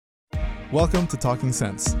Welcome to Talking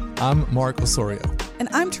Sense. I'm Mark Osorio. And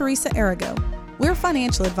I'm Teresa Arago. We're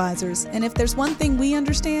financial advisors, and if there's one thing we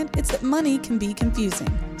understand, it's that money can be confusing.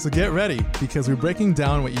 So get ready, because we're breaking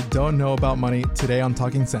down what you don't know about money today on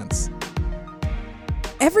Talking Sense.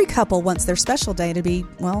 Every couple wants their special day to be,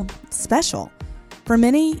 well, special. For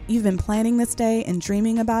many, you've been planning this day and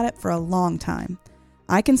dreaming about it for a long time.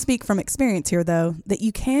 I can speak from experience here, though, that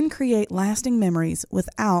you can create lasting memories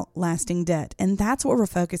without lasting debt, and that's what we're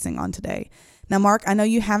focusing on today. Now, Mark, I know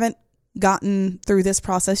you haven't gotten through this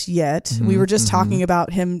process yet. We were just talking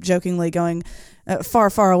about him jokingly going far,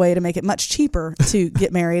 far away to make it much cheaper to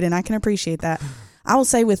get married, and I can appreciate that. I will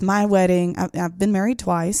say with my wedding, I've been married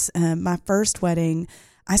twice. My first wedding,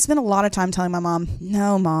 I spent a lot of time telling my mom,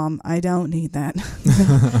 no, Mom, I don't need that.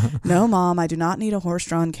 No, Mom, I do not need a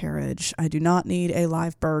horse-drawn carriage. I do not need a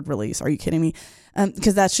live bird release. Are you kidding me?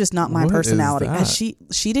 Because that's just not my personality.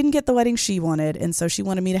 She didn't get the wedding she wanted, and so she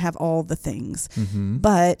wanted me to have all the things.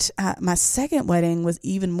 But my second wedding was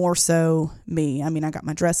even more so me. I mean, I got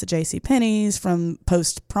my dress at JCPenney's from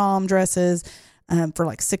post-prom dresses for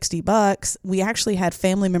like $60. We actually had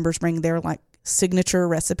family members bring their like signature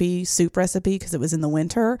soup recipe, because it was in the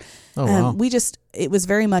winter. Wow. It was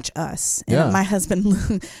very much us. And my husband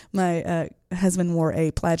wore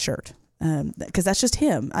a plaid shirt because that's just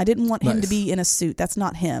him. I didn't want him to be in a suit. That's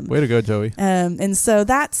not him. Way to go, Joey. And so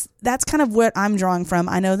that's kind of what I'm drawing from.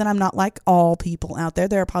 I know that I'm not like all people out there.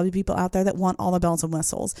 There are probably people out there that want all the bells and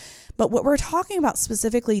whistles. But what we're talking about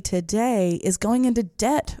specifically today is going into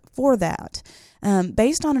debt for that.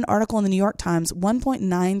 Based on an article in the New York Times,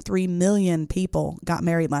 1.93 million people got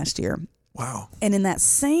married last year. Wow. And in that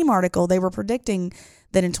same article, they were predicting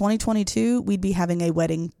that in 2022, we'd be having a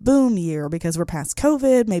wedding boom year because we're past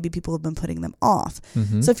COVID. Maybe people have been putting them off.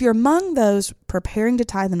 So if you're among those preparing to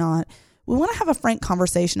tie the knot, we want to have a frank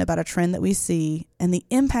conversation about a trend that we see and the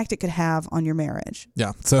impact it could have on your marriage.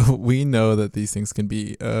 Yeah, so we know that these things can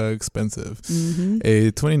be expensive.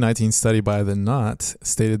 A 2019 study by The Knot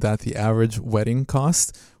stated that the average wedding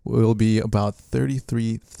cost will be about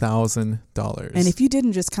 $33,000. And if you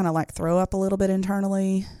didn't just kind of like throw up a little bit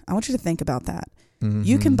internally, I want you to think about that.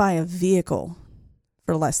 You can buy a vehicle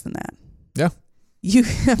for less than that. Yeah.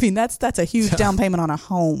 That's a huge down payment on a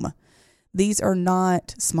home. These are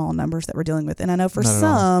not small numbers that we're dealing with. And I know for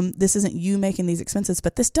some, this isn't you making these expenses,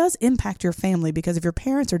 but this does impact your family, because if your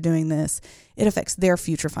parents are doing this, it affects their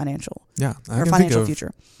future financial future. I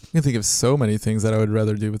can think of so many things that I would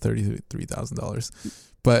rather do with $33,000.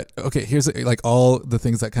 But okay, here's like all the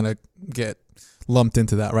things that kind of get lumped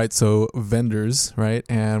into that, right? So vendors, right?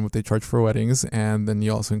 And what they charge for weddings. And then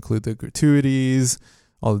you also include the gratuities,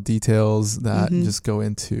 all the details that just go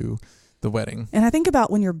into the wedding. And I think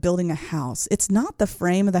about when you're building a house, it's not the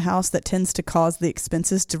frame of the house that tends to cause the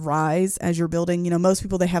expenses to rise as you're building. You know, most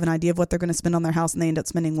people, they have an idea of what they're going to spend on their house and they end up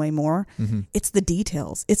spending way more. It's the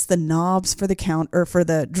details. It's the knobs for the counter or for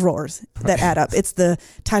the drawers that add up. It's the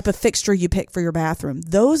type of fixture you pick for your bathroom.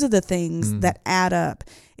 Those are the things that add up.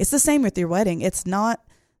 It's the same with your wedding. It's not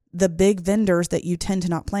the big vendors that you tend to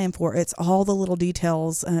not plan for. It's all the little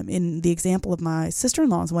details. In the example of my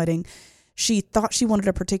sister-in-law's wedding, she thought she wanted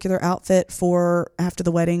a particular outfit for after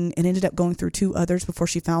the wedding and ended up going through 2 others before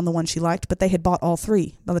she found the one she liked, but they had bought all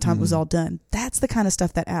 3 by the time it was all done. That's the kind of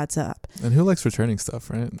stuff that adds up. And who likes returning stuff,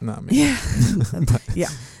 right? Not me. Yeah. Yeah.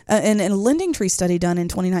 And a Lending Tree study done in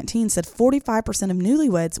 2019 said 45% of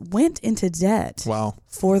newlyweds went into debt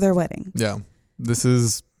for their wedding. Yeah. This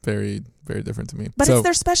is very, very different to me. But it's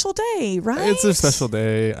their special day, right? It's their special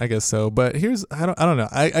day, I guess so. But I don't know.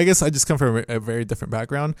 I guess I just come from a very different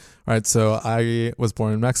background. All right. So I was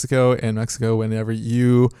born in Mexico. In Mexico, whenever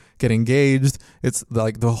you get engaged, it's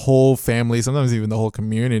like the whole family, sometimes even the whole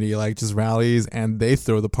community, like just rallies and they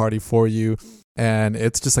throw the party for you. And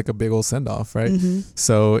it's just like a big old send off, right?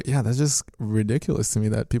 So yeah, that's just ridiculous to me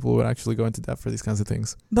that people would actually go into debt for these kinds of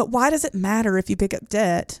things. But why does it matter if you pick up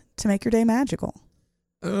debt to make your day magical?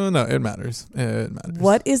 Oh, no, it matters. It matters.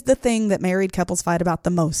 What is the thing that married couples fight about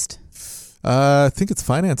the most? I think it's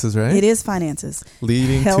finances, right? It is finances.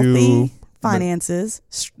 Leading Healthy to finances,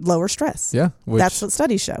 lower stress. Yeah. That's what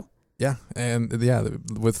studies show. Yeah. And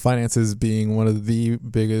with finances being one of the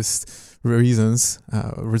biggest reasons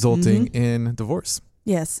resulting in divorce.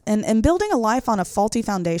 Yes. And building a life on a faulty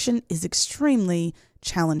foundation is extremely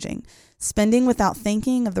challenging. Spending without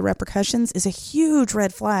thinking of the repercussions is a huge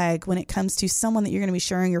red flag when it comes to someone that you're going to be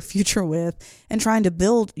sharing your future with and trying to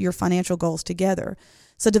build your financial goals together.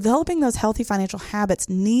 So developing those healthy financial habits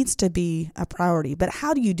needs to be a priority. But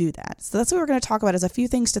how do you do that? So that's what we're going to talk about, is a few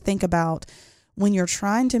things to think about when you're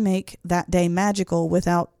trying to make that day magical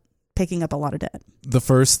without picking up a lot of debt. The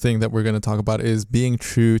first thing that we're going to talk about is being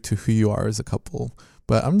true to who you are as a couple.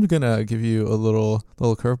 But I'm going to give you a little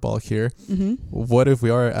curveball here. Mm-hmm. What if we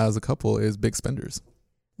are, as a couple, is big spenders?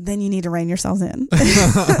 Then you need to rein yourselves in.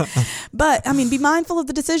 But, I mean, be mindful of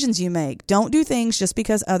the decisions you make. Don't do things just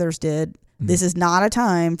because others did. Mm-hmm. This is not a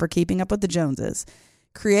time for keeping up with the Joneses.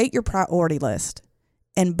 Create your priority list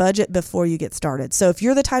and budget before you get started. So if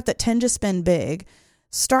you're the type that tend to spend big,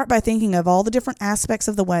 start by thinking of all the different aspects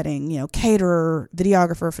of the wedding, caterer,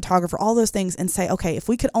 videographer, photographer, all those things, and say, okay, if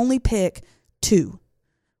we could only pick 2,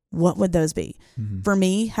 what would those be? Mm-hmm. For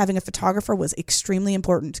me, having a photographer was extremely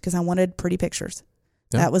important because I wanted pretty pictures.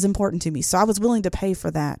 Yeah. That was important to me. So I was willing to pay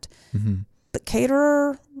for that. Mm-hmm. But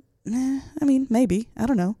caterer, maybe. I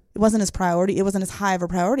don't know. It wasn't as priority. It wasn't as high of a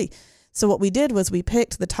priority. So what we did was we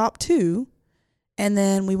picked the top 2, and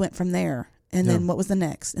then we went from there. And then what was the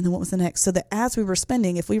next? And then what was the next? So that as we were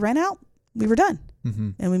spending, if we ran out, we were done. Mm-hmm.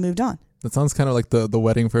 And we moved on. That sounds kind of like the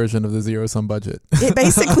wedding version of the zero-sum budget. It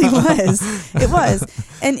basically was. It was.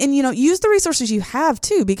 And use the resources you have,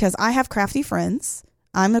 too, because I have crafty friends.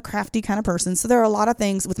 I'm a crafty kind of person. So there are a lot of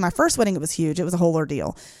things. With my first wedding, it was huge. It was a whole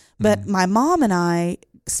ordeal. But my mom and I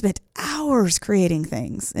spent hours creating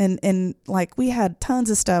things. And like we had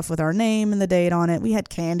tons of stuff with our name and the date on it. We had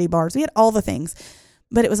candy bars. We had all the things.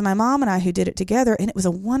 But it was my mom and I who did it together. And it was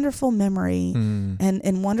a wonderful memory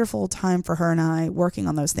and wonderful time for her and I working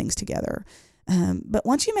on those things together. But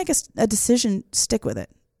once you make a decision, stick with it.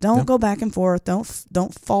 Don't go back and forth.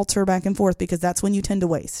 Don't falter back and forth, because that's when you tend to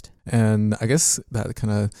waste. And I guess that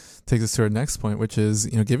kind of takes us to our next point, which is,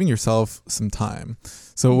 giving yourself some time.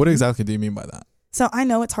 So what exactly do you mean by that? So I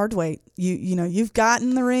know it's hard to wait. You've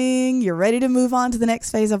gotten the ring. You're ready to move on to the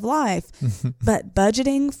next phase of life. But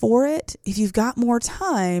budgeting for it, if you've got more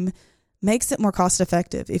time, makes it more cost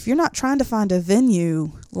effective. If you're not trying to find a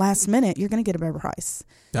venue last minute, you're going to get a better price.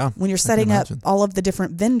 Yeah, when you're setting up all of the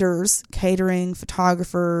different vendors, catering,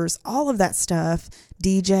 photographers, all of that stuff,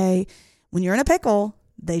 DJ, when you're in a pickle,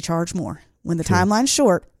 they charge more. When the timeline's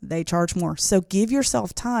short, they charge more. So give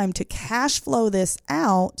yourself time to cash flow this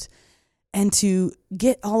out and to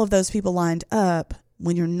get all of those people lined up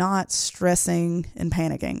when you're not stressing and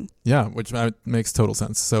panicking. Yeah, which makes total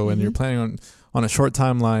sense. So when you're planning on a short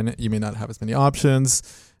timeline, you may not have as many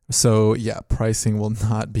options. So pricing will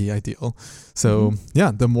not be ideal. So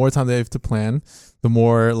the more time they have to plan, the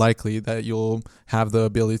more likely that you'll have the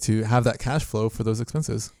ability to have that cash flow for those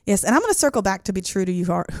expenses. Yes, and I'm going to circle back to be true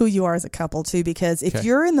to who you are as a couple too, because if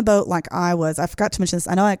you're in the boat like I was, I forgot to mention this.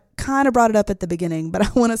 I know I kind of brought it up at the beginning, but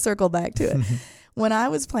I want to circle back to it. When I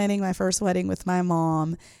was planning my first wedding with my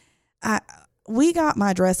mom, we got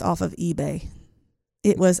my dress off of eBay.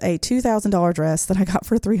 It was a $2,000 dress that I got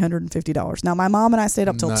for $350. Now, my mom and I stayed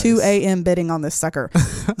up till 2 a.m. bidding on this sucker,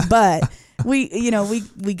 but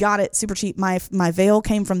we got it super cheap. My veil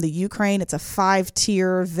came from the Ukraine. It's a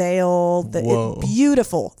 5-tier veil.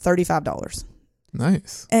 Beautiful, $35.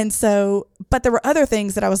 Nice. And so, but there were other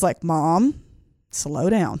things that I was like, Mom, slow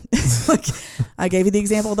down. Like I gave you the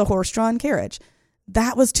example of the horse-drawn carriage.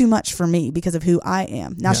 That was too much for me because of who I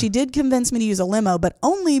am. Now, she did convince me to use a limo, but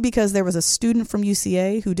only because there was a student from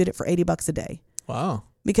UCA who did it for $80 a day. Wow.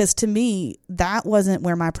 Because to me, that wasn't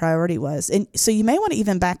where my priority was. And so you may want to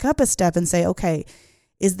even back up a step and say, okay,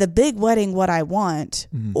 is the big wedding what I want?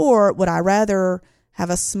 Or would I rather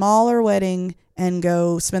have a smaller wedding and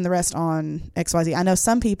go spend the rest on XYZ? I know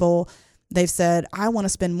some people, they've said, I want to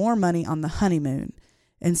spend more money on the honeymoon.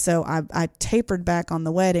 And so I tapered back on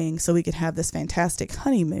the wedding so we could have this fantastic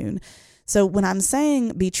honeymoon. So when I'm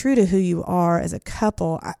saying be true to who you are as a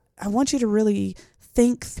couple, I want you to really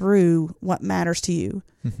think through what matters to you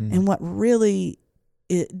and what really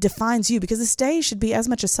defines you, because this day should be as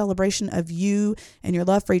much a celebration of you and your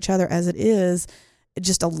love for each other as it is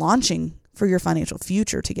just a launching for your financial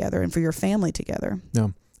future together and for your family together. Yeah.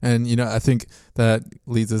 And, I think that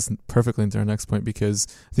leads us perfectly into our next point, because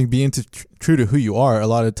I think being true to who you are a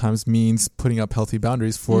lot of times means putting up healthy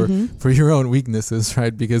boundaries for your own weaknesses,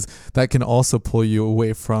 right? Because that can also pull you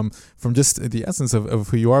away from just the essence of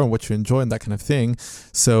who you are and what you enjoy and that kind of thing.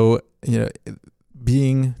 So,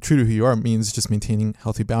 being true to who you are means just maintaining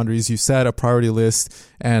healthy boundaries. You set a priority list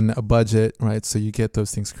and a budget, right? So you get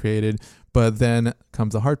those things created, but then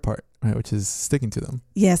comes the hard part, right, which is sticking to them.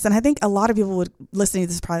 Yes, and I think a lot of people would listening to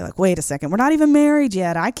this probably like, wait a second, we're not even married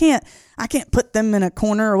yet. I can't I can't put them in a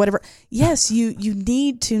corner or whatever. Yes, you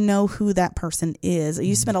need to know who that person is.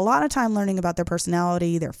 You spend a lot of time learning about their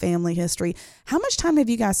personality, their family history. How much time have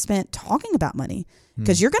you guys spent talking about money?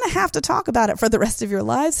 Because you're going to have to talk about it for the rest of your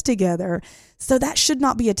lives together. So that should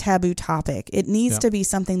not be a taboo topic. It needs to be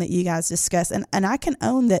something that you guys discuss. And I can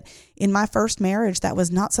own that in my first marriage, that was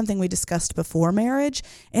not something we discussed before marriage.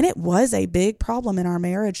 And it was a big problem in our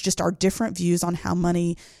marriage, just our different views on how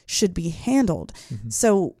money should be handled.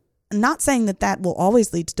 So not saying that will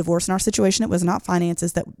always lead to divorce. In our situation, it was not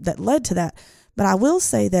finances that led to that. But I will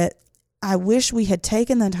say that I wish we had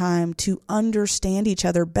taken the time to understand each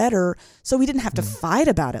other better so we didn't have to fight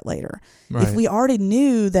about it later. Right. If we already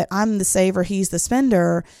knew that I'm the saver, he's the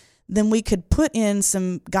spender, then we could put in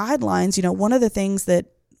some guidelines. You know, one of the things that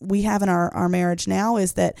we have in our marriage now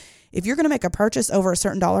is that if you're going to make a purchase over a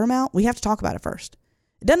certain dollar amount, we have to talk about it first.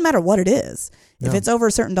 It doesn't matter what it is. If it's over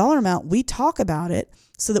a certain dollar amount, we talk about it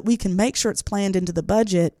so that we can make sure it's planned into the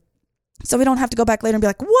budget. So we don't have to go back later and be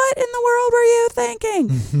like, what in the world were you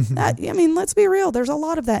thinking? Let's be real. There's a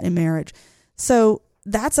lot of that in marriage. So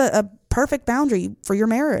that's a perfect boundary for your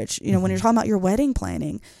marriage. You know, when you're talking about your wedding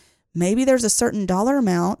planning, maybe there's a certain dollar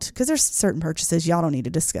amount, because there's certain purchases y'all don't need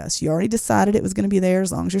to discuss. You already decided it was going to be there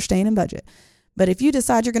as long as you're staying in budget. But if you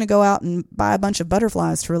decide you're going to go out and buy a bunch of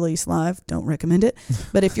butterflies to release live, don't recommend it.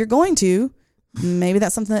 But if you're going to, maybe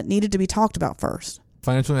that's something that needed to be talked about first.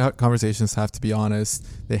 Financial conversations have to be honest.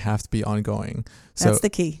 They have to be ongoing. So, that's the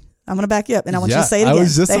key. I'm going to back you up, and I want you to say it again. I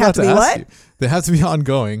was just they about have to be ask what? you. They have to be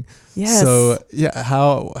ongoing. Yes. So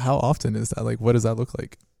how often is that? Like, what does that look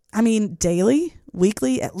like? I mean, daily,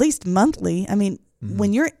 weekly, at least monthly. I mean,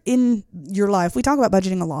 when you're in your life, we talk about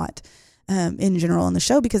budgeting a lot in general on the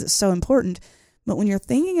show because it's so important. But when you're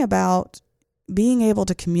thinking about being able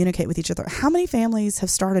to communicate with each other, how many families have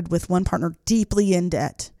started with one partner deeply in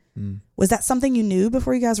debt? Was that something you knew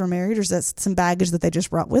before you guys were married, or is that some baggage that they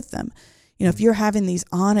just brought with them? You know, if you're having these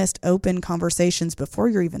honest, open conversations before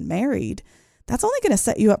you're even married, that's only going to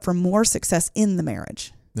set you up for more success in the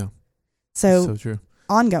marriage. No. So true.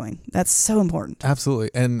 Ongoing. That's so important.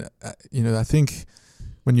 Absolutely. And, I think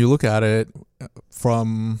when you look at it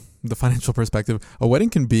from the financial perspective, a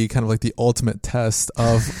wedding can be kind of like the ultimate test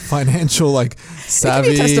of financial, like, savvy.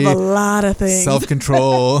 It can be a test of a lot of things.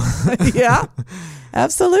 Self-control. Yeah.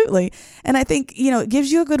 Absolutely. And I think, it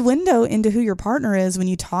gives you a good window into who your partner is when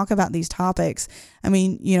you talk about these topics. I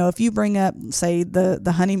mean, if you bring up, say,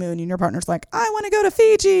 the honeymoon and your partner's like, I want to go to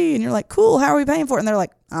Fiji. And you're like, cool, how are we paying for it? And they're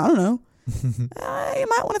like, I don't know. You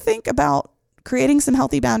might want to think about creating some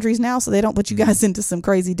healthy boundaries now so they don't put you guys into some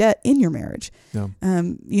crazy debt in your marriage. Yeah.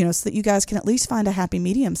 So that you guys can at least find a happy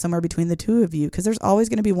medium somewhere between the two of you, because there's always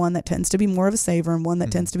going to be one that tends to be more of a saver and one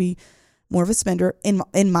that tends to be more of a spender.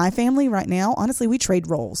 In my family right now, honestly, we trade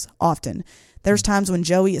roles often. There's times when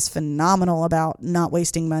Joey is phenomenal about not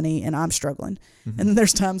wasting money and I'm struggling. And then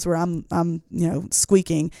there's times where I'm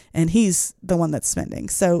squeaking and he's the one that's spending.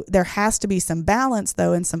 So there has to be some balance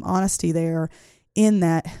though, and some honesty there in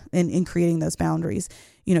that, in creating those boundaries.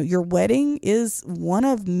 Your wedding is one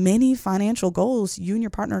of many financial goals you and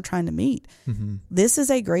your partner are trying to meet. This is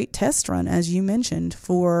a great test run, as you mentioned,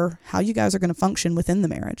 for how you guys are going to function within the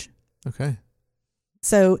marriage. Okay.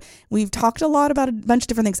 So we've talked a lot about a bunch of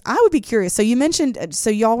different things. I would be curious. So you mentioned, so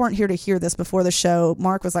y'all weren't here to hear this before the show.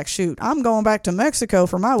 Mark was like, shoot, I'm going back to Mexico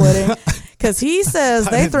for my wedding because he says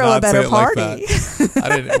they throw a better party.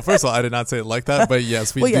 Like first of all, I did not say it like that, but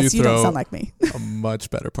yes, we do you throw don't sound like me. much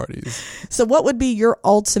better parties. So what would be your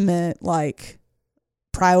ultimate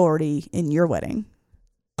priority in your wedding?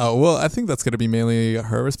 Oh, well, I think that's going to be mainly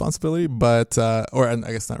her responsibility, but, or I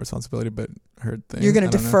guess not responsibility, but her thing. You're going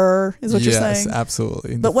to defer, is what you're saying? Yes,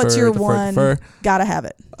 absolutely. But what's your one? Gotta have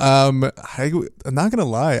it. I'm not going to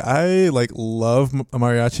lie. I Really? love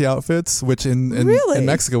mariachi outfits, which in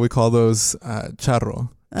Mexico, we call those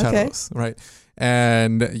charros, right?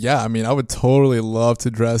 And yeah, I would totally love to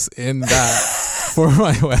dress in that for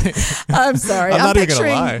my wedding. I'm sorry. I'm not even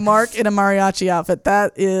picturing gonna lie. Mark in a mariachi outfit.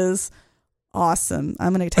 That is awesome.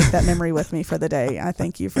 I'm going to take that memory with me for the day. I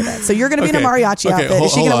thank you for that. So you're going to be in a mariachi outfit.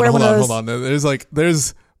 Is she going to wear one of those? Hold on.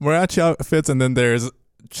 There's mariachi outfits and then there's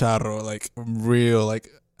charro, real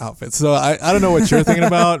outfits. So I don't know what you're thinking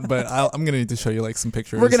about, but I'm going to need to show you some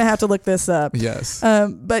pictures. We're going to have to look this up. Yes.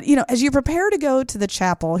 But as you prepare to go to the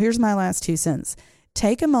chapel, here's my last 2 cents.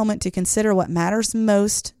 Take a moment to consider what matters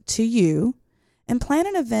most to you and plan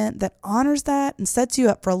an event that honors that and sets you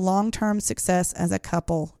up for long-term success as a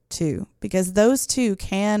couple too, because those two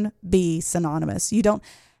can be synonymous. You don't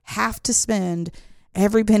have to spend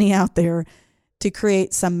every penny out there to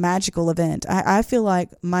create some magical event. I feel like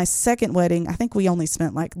my second wedding, I think we only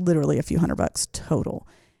spent literally a few $100 total.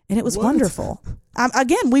 and it was What? wonderful.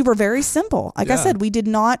 Again, we were very simple. Like I Yeah. said, we did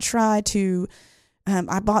not try to.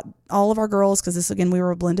 I bought all of our girls, because this, again, we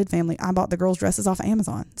were a blended family. I bought the girls' dresses off of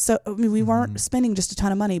Amazon. So, I mean, we weren't spending just a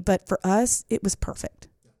ton of money, but for us, it was perfect.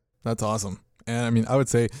 That's awesome. And I mean, I would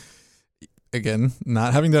say, again,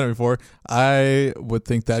 not having done it before, I would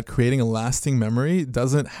think that creating a lasting memory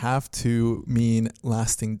doesn't have to mean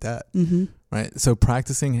lasting debt, right? So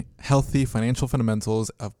practicing healthy financial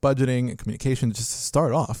fundamentals of budgeting and communication just to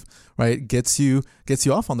start off, right, gets you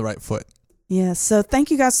off on the right foot. Yes. So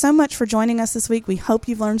thank you guys so much for joining us this week. We hope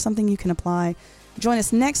you've learned something you can apply. Join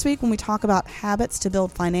us next week when we talk about habits to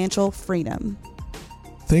build financial freedom.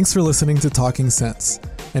 Thanks for listening to Talking Sense.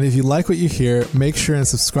 And if you like what you hear, make sure and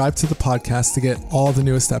subscribe to the podcast to get all the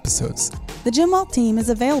newest episodes. The Gym Wealth team is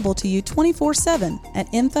available to you 24/7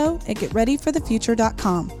 at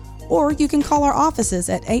info@getreadyforthefuture.com, or you can call our offices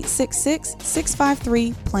at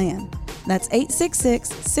 866-653-PLAN. That's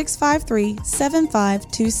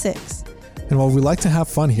 866-653-7526. And while we like to have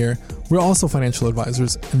fun here, we're also financial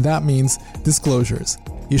advisors, and that means disclosures.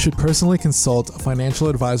 You should personally consult a financial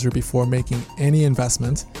advisor before making any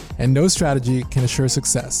investment, and no strategy can assure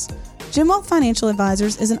success. Gym Wealth Financial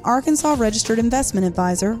Advisors is an Arkansas registered investment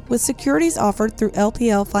advisor with securities offered through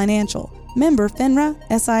LPL Financial, member FINRA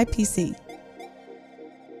SIPC.